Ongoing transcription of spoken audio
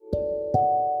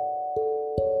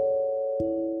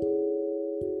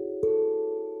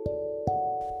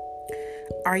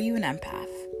Are you an empath?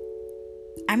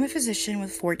 I'm a physician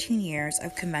with 14 years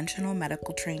of conventional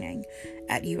medical training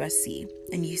at USC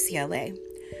and UCLA.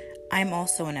 I'm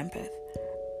also an empath.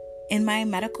 In my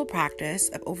medical practice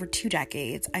of over 2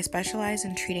 decades, I specialize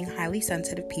in treating highly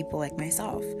sensitive people like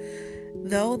myself.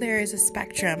 Though there is a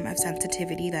spectrum of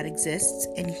sensitivity that exists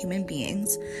in human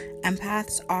beings,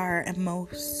 empaths are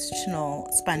emotional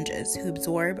sponges who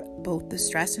absorb both the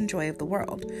stress and joy of the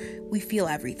world. We feel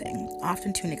everything,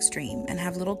 often to an extreme, and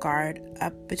have little guard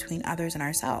up between others and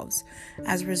ourselves.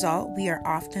 As a result, we are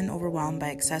often overwhelmed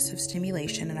by excessive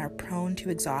stimulation and are prone to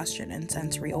exhaustion and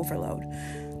sensory overload.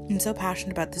 I'm so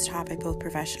passionate about this topic both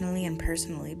professionally and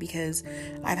personally because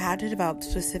I've had to develop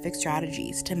specific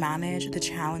strategies to manage the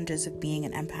challenges of being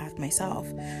an empath myself.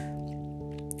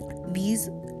 These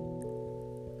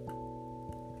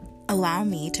allow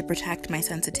me to protect my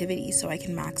sensitivity so I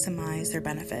can maximize their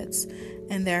benefits.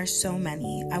 And there are so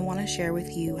many. I want to share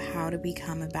with you how to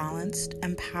become a balanced,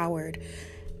 empowered,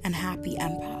 and happy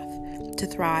empath. To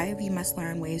thrive, you must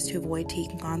learn ways to avoid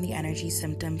taking on the energy,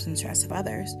 symptoms, and stress of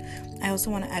others. I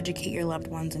also want to educate your loved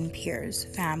ones and peers,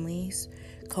 families,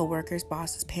 co-workers,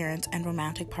 bosses, parents, and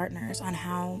romantic partners on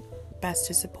how best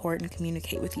to support and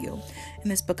communicate with you. In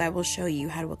this book, I will show you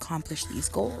how to accomplish these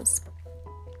goals.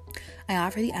 I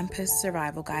offer the Empath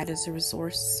Survival Guide as a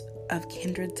resource of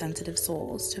kindred sensitive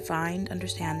souls to find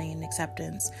understanding and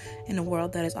acceptance in a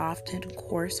world that is often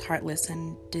coarse, heartless,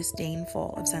 and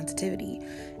disdainful of sensitivity.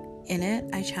 In it,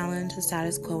 I challenge the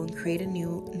status quo and create a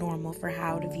new normal for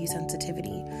how to view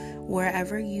sensitivity.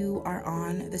 Wherever you are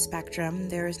on the spectrum,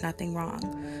 there is nothing wrong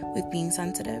with being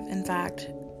sensitive. In fact,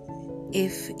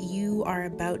 if you are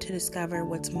about to discover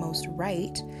what's most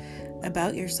right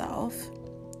about yourself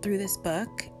through this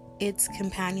book, its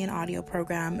companion audio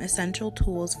program, Essential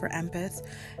Tools for Empaths,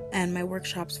 and my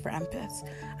workshops for empaths.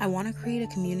 I want to create a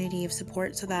community of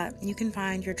support so that you can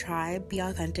find your tribe, be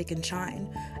authentic, and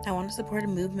shine. I want to support a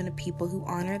movement of people who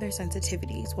honor their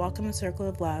sensitivities, welcome a circle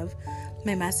of love.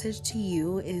 My message to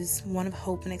you is one of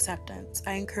hope and acceptance.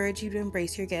 I encourage you to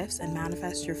embrace your gifts and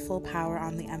manifest your full power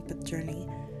on the empath journey.